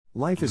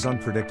Life is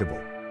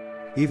unpredictable.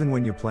 Even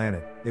when you plan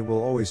it, it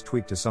will always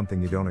tweak to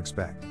something you don't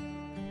expect.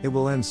 It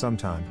will end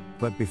sometime,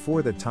 but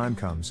before that time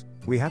comes,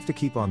 we have to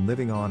keep on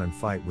living on and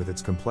fight with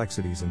its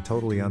complexities and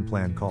totally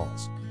unplanned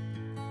calls.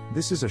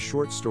 This is a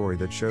short story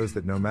that shows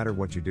that no matter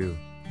what you do,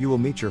 you will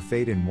meet your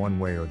fate in one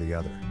way or the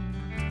other.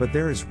 But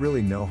there is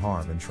really no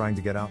harm in trying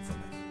to get out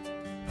from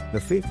it.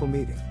 The fateful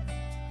meeting.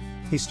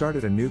 He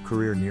started a new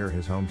career near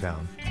his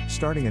hometown,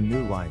 starting a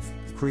new life,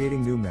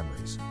 creating new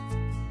memories.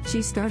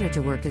 She started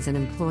to work as an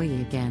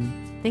employee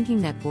again,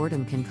 thinking that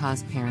boredom can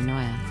cause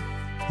paranoia.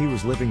 He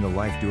was living the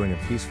life doing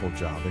a peaceful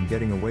job and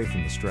getting away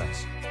from the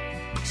stress.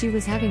 She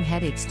was having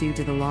headaches due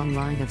to the long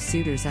line of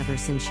suitors ever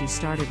since she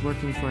started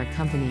working for a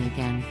company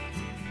again.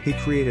 He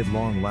created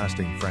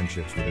long-lasting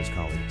friendships with his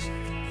colleagues.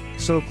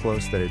 So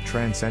close that it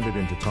transcended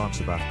into talks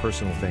about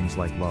personal things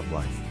like love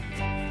life.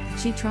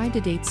 She tried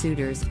to date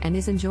suitors and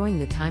is enjoying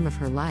the time of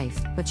her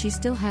life, but she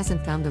still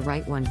hasn't found the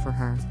right one for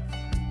her.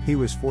 He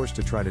was forced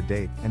to try to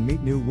date and meet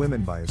new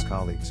women by his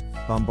colleagues,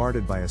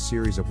 bombarded by a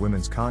series of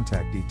women's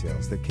contact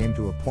details that came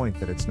to a point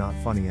that it's not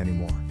funny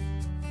anymore.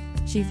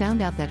 She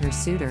found out that her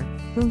suitor,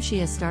 whom she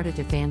has started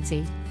to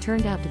fancy,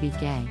 turned out to be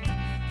gay.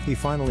 He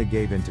finally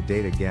gave in to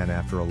date again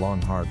after a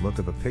long hard look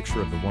of a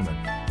picture of the woman.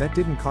 That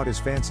didn't caught his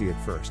fancy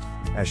at first,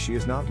 as she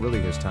is not really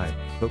his type,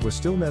 but was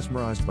still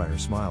mesmerized by her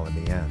smile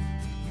in the end.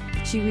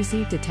 She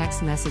received a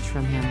text message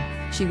from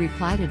him. She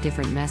replied a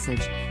different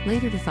message,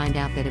 later to find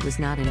out that it was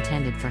not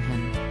intended for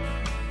him.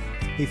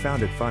 He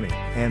found it funny,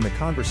 and the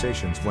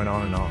conversations went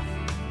on and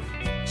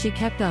on. She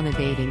kept on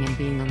evading and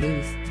being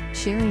aloof,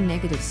 sharing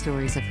negative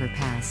stories of her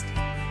past.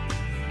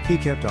 He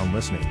kept on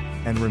listening,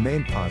 and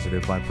remained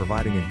positive by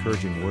providing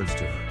encouraging words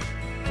to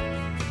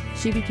her.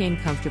 She became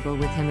comfortable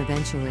with him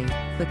eventually,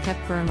 but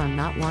kept firm on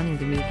not wanting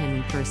to meet him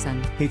in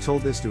person. He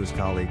told this to his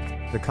colleague,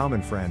 the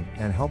common friend,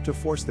 and helped to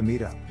force the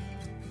meetup.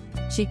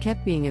 She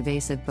kept being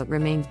evasive but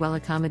remained well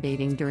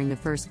accommodating during the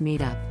first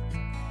meetup.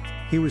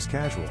 He was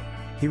casual.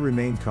 He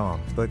remained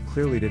calm, but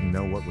clearly didn't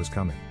know what was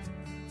coming.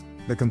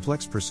 The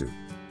complex pursuit.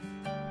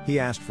 He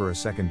asked for a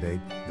second date,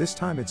 this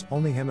time it's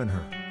only him and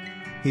her.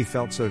 He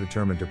felt so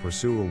determined to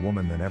pursue a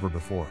woman than ever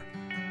before.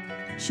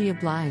 She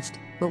obliged,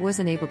 but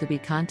wasn't able to be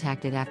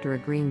contacted after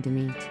agreeing to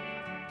meet.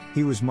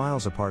 He was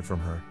miles apart from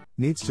her,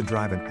 needs to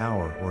drive an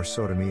hour or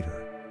so to meet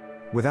her.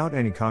 Without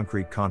any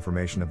concrete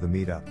confirmation of the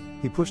meetup,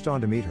 he pushed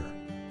on to meet her.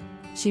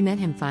 She met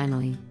him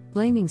finally,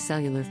 blaming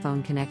cellular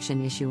phone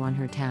connection issue on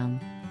her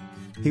town.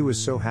 He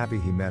was so happy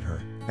he met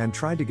her, and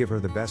tried to give her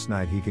the best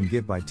night he can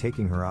give by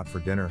taking her out for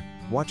dinner,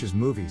 watches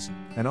movies,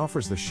 and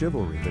offers the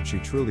chivalry that she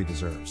truly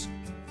deserves.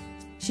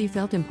 She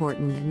felt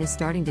important and is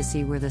starting to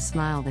see where the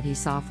smile that he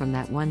saw from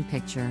that one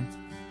picture.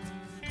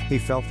 He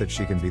felt that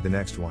she can be the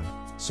next one,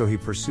 so he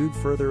pursued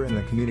further and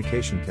the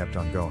communication kept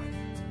on going.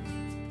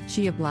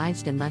 She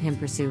obliged and let him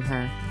pursue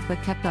her,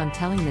 but kept on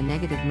telling the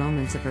negative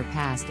moments of her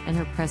past and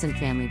her present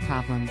family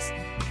problems.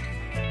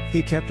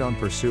 He kept on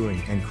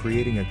pursuing and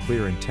creating a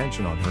clear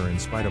intention on her in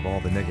spite of all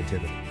the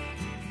negativity.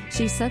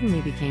 She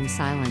suddenly became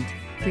silent,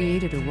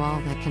 created a wall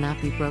that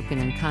cannot be broken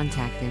and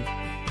contacted.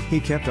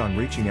 He kept on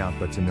reaching out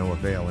but to no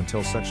avail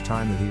until such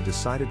time that he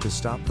decided to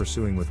stop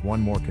pursuing with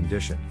one more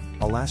condition,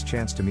 a last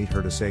chance to meet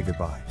her to say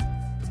goodbye.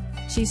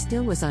 She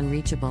still was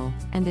unreachable,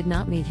 and did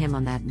not meet him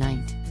on that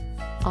night.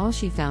 All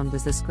she found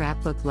was the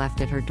scrapbook left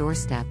at her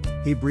doorstep.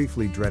 He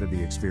briefly dreaded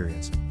the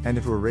experience,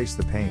 and to erase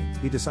the pain,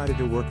 he decided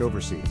to work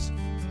overseas.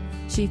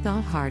 She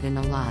thought hard and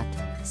a lot.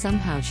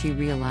 Somehow she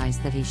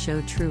realized that he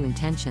showed true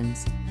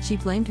intentions. She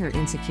blamed her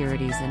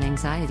insecurities and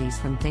anxieties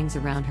from things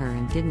around her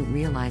and didn't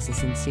realize a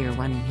sincere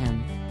one in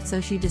him,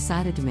 so she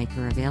decided to make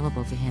her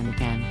available to him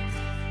again.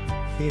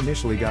 He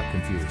initially got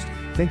confused,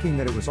 thinking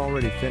that it was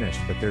already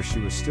finished, but there she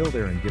was still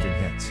there and giving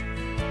hints.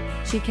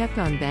 She kept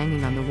on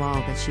banging on the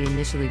wall that she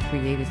initially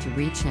created to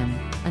reach him,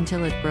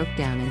 until it broke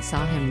down and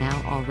saw him now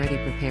already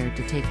prepared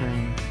to take her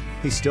in.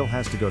 He still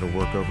has to go to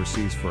work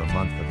overseas for a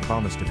month but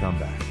promised to come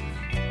back.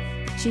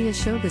 She has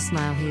showed the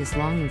smile he is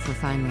longing for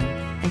finally,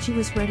 and she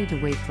was ready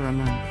to wait for a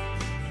month.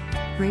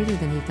 Greater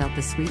than he felt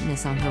the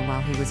sweetness on her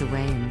while he was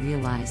away and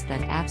realized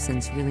that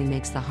absence really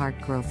makes the heart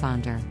grow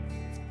fonder.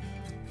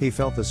 He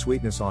felt the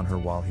sweetness on her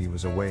while he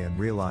was away and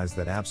realized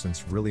that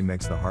absence really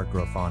makes the heart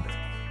grow fonder.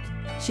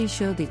 She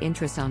showed the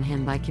interest on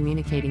him by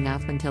communicating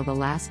up until the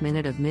last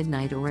minute of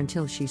midnight or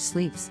until she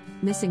sleeps,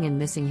 missing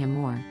him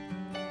more.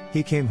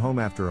 He came home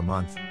after a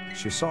month,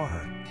 she saw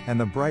her, and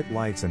the bright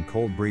lights and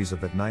cold breeze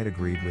of at night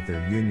agreed with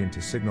their union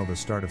to signal the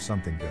start of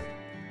something good.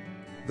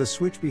 The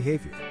switch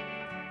behavior.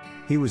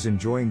 He was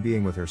enjoying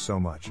being with her so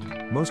much,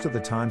 most of the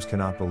times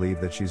cannot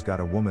believe that she's got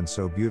a woman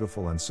so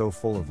beautiful and so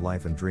full of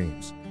life and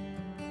dreams.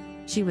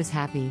 She was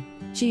happy.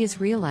 She is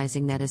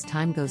realizing that as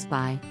time goes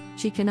by,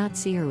 she cannot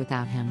see her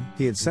without him.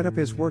 He had set up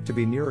his work to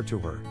be nearer to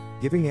her,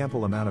 giving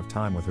ample amount of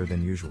time with her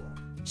than usual.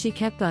 She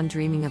kept on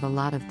dreaming of a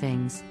lot of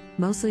things,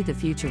 mostly the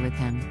future with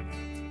him.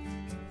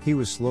 He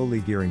was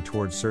slowly gearing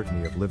towards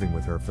certainty of living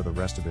with her for the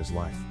rest of his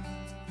life.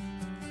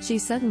 She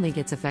suddenly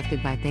gets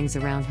affected by things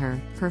around her,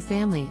 her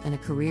family, and a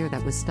career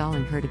that was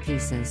stalling her to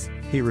pieces.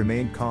 He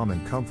remained calm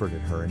and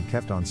comforted her and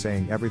kept on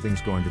saying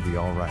everything's going to be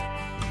alright.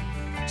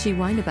 She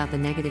whined about the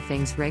negative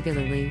things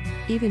regularly,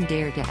 even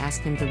dared to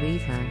ask him to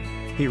leave her.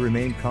 He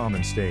remained calm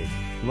and stayed,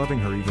 loving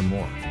her even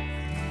more.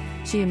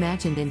 She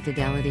imagined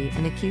infidelity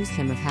and accused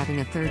him of having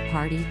a third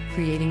party,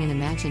 creating an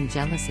imagined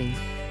jealousy.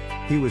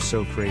 He was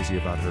so crazy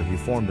about her he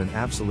formed an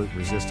absolute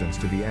resistance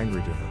to be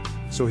angry to her,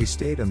 so he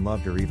stayed and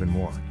loved her even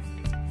more.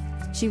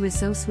 She was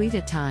so sweet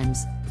at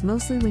times,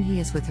 mostly when he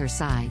is with her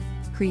side,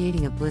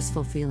 creating a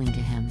blissful feeling to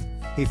him.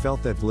 He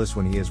felt that bliss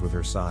when he is with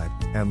her side,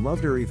 and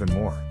loved her even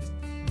more.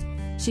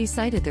 She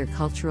cited their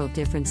cultural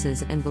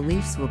differences and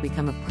beliefs will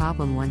become a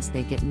problem once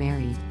they get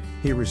married.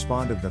 He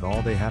responded that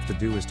all they have to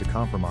do is to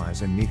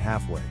compromise and meet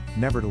halfway,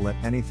 never to let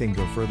anything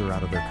go further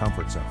out of their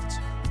comfort zones.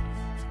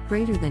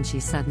 Greater than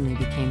she suddenly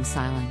became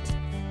silent.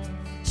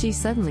 She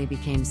suddenly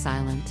became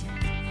silent.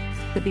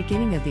 The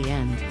beginning of the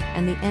end,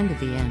 and the end of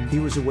the end. He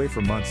was away for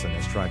months and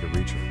has tried to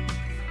reach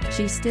her.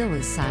 She still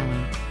is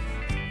silent.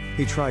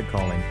 He tried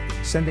calling,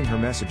 sending her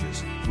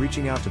messages,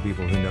 reaching out to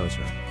people who knows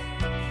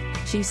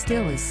her. She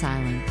still is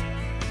silent.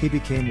 He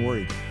became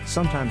worried,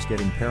 sometimes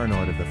getting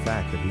paranoid of the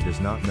fact that he does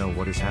not know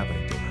what is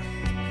happening to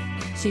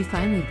her. She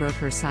finally broke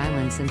her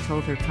silence and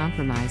told her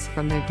compromise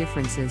from their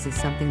differences is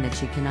something that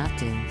she cannot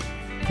do.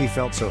 He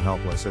felt so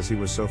helpless as he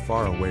was so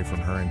far away from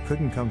her and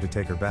couldn't come to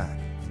take her back.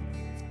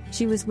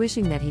 She was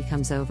wishing that he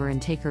comes over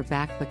and take her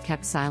back but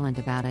kept silent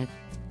about it.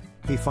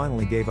 He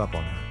finally gave up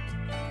on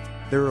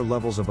her. There are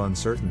levels of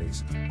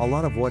uncertainties, a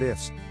lot of what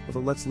ifs,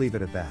 but let's leave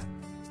it at that.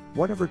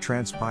 Whatever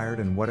transpired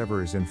and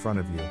whatever is in front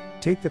of you,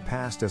 take the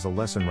past as a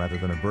lesson rather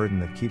than a burden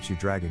that keeps you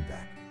dragging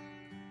back.